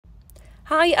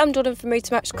Hi, I'm Jordan from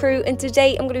Motor Match Crewe, and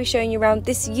today I'm going to be showing you around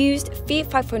this used Fiat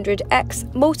 500X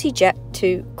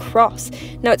MultiJetII Cross.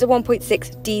 Now it's a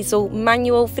 1.6 diesel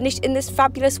manual finished in this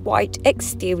fabulous white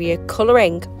exterior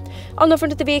colouring. On the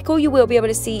front of the vehicle, you will be able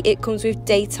to see it comes with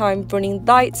daytime running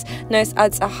lights. Now this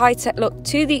adds a high-tech look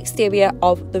to the exterior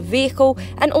of the vehicle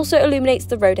and also illuminates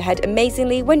the road ahead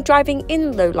amazingly when driving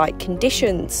in low light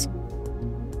conditions.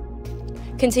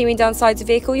 Continuing down sides of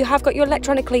the vehicle, you have got your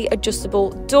electronically adjustable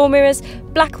door mirrors,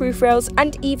 black roof rails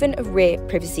and even a rear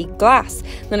privacy glass.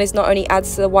 Now this not only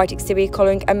adds to the white exterior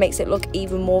colouring and makes it look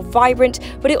even more vibrant,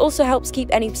 but it also helps keep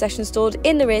any possessions stored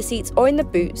in the rear seats or in the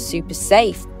boot super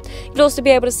safe. You'll also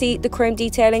be able to see the chrome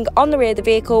detailing on the rear of the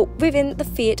vehicle within the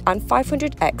Fiat and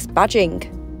 500X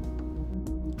badging.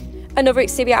 Another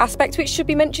exterior aspect which should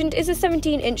be mentioned is the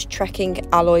 17-inch trekking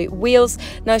alloy wheels.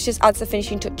 Now this just adds the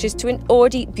finishing touches to an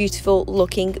already beautiful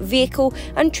looking vehicle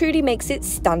and truly makes it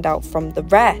stand out from the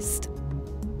rest.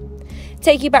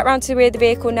 Taking you back round to the rear of the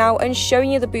vehicle now and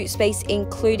showing you the boot space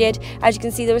included. As you can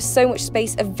see, there is so much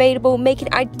space available, making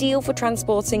it ideal for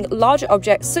transporting larger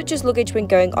objects such as luggage when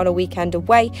going on a weekend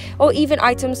away, or even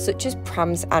items such as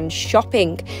prams and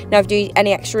shopping. Now if you need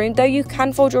any extra room though, you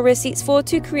can fold your rear seats forward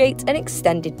to create an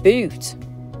extended boot.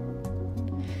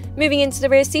 Moving into the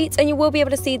rear seats, and you will be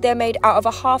able to see they're made out of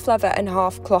a half leather and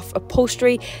half cloth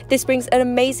upholstery. This brings an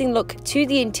amazing look to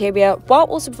the interior while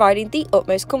also providing the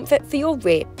utmost comfort for your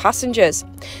rear passengers.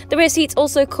 The rear seats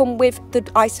also come with the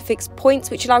ISOFIX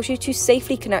points, which allows you to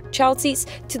safely connect child seats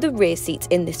to the rear seats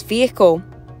in this vehicle.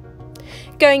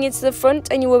 Going into the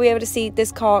front, and you will be able to see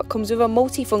this car comes with a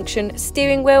multi-function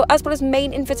steering wheel as well as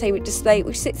main infotainment display,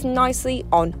 which sits nicely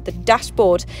on the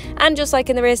dashboard. And just like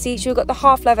in the rear seats, you've got the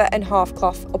half leather and half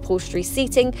cloth upholstery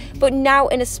seating, but now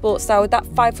in a sports style with that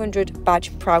 500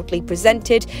 badge proudly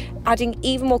presented, adding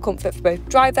even more comfort for both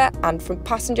driver and front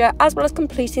passenger, as well as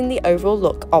completing the overall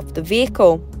look of the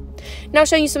vehicle. Now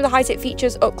showing you some of the high-tech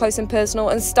features up close and personal,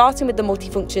 and starting with the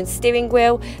multifunction steering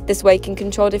wheel. This way you can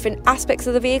control different aspects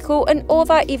of the vehicle and all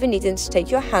that even needing to take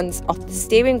your hands off the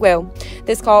steering wheel.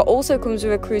 This car also comes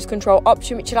with a cruise control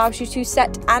option which allows you to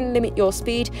set and limit your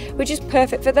speed, which is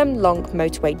perfect for them long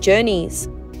motorway journeys.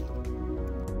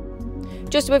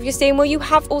 Just above your steering wheel, you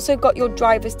have also got your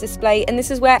driver's display, and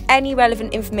this is where any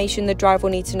relevant information the driver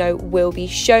will need to know will be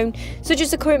shown, such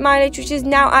as the current mileage, which is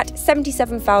now at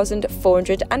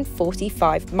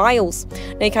 77,445 miles.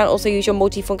 Now you can also use your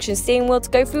multifunction steering wheel to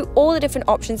go through all the different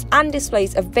options and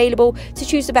displays available to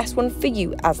choose the best one for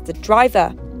you as the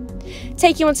driver.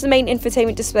 Taking you onto the main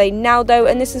infotainment display now though,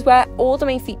 and this is where all the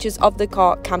main features of the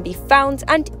car can be found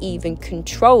and even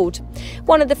controlled.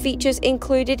 One of the features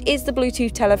included is the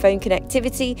Bluetooth telephone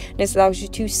connectivity. This allows you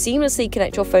to seamlessly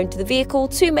connect your phone to the vehicle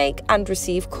to make and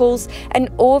receive calls,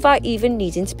 and all without even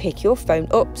needing to pick your phone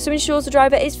up, so ensures the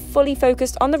driver is fully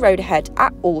focused on the road ahead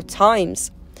at all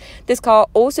times. This car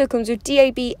also comes with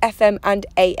DAB, FM and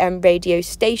AM radio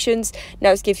stations.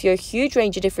 Now this gives you a huge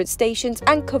range of different stations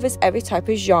and covers every type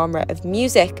of genre of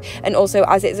music. And also,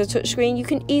 as it is a touchscreen, you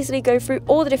can easily go through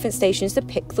all the different stations to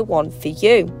pick the one for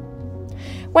you.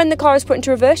 When the car is put into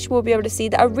reverse, you will be able to see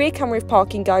that a rear camera with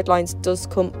parking guidelines does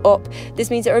come up. This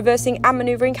means that reversing and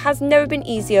manoeuvring has never been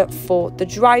easier for the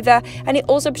driver, and it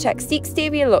also protects the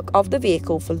exterior look of the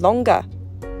vehicle for longer.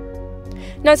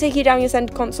 Now taking you down your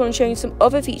centre console and showing you some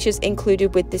other features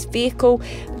included with this vehicle.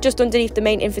 Just underneath the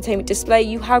main infotainment display,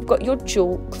 you have got your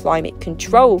dual climate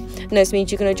control. And this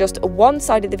means you can adjust one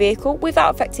side of the vehicle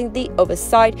without affecting the other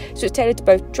side, so it's tailored to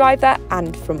both driver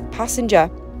and front passenger.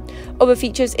 Other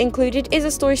features included is a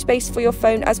storage space for your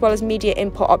phone, as well as media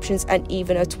input options and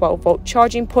even a 12-volt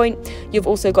charging point. You've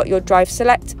also got your drive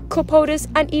select, cup holders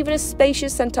and even a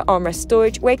spacious centre armrest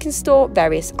storage where you can store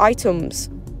various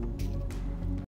items.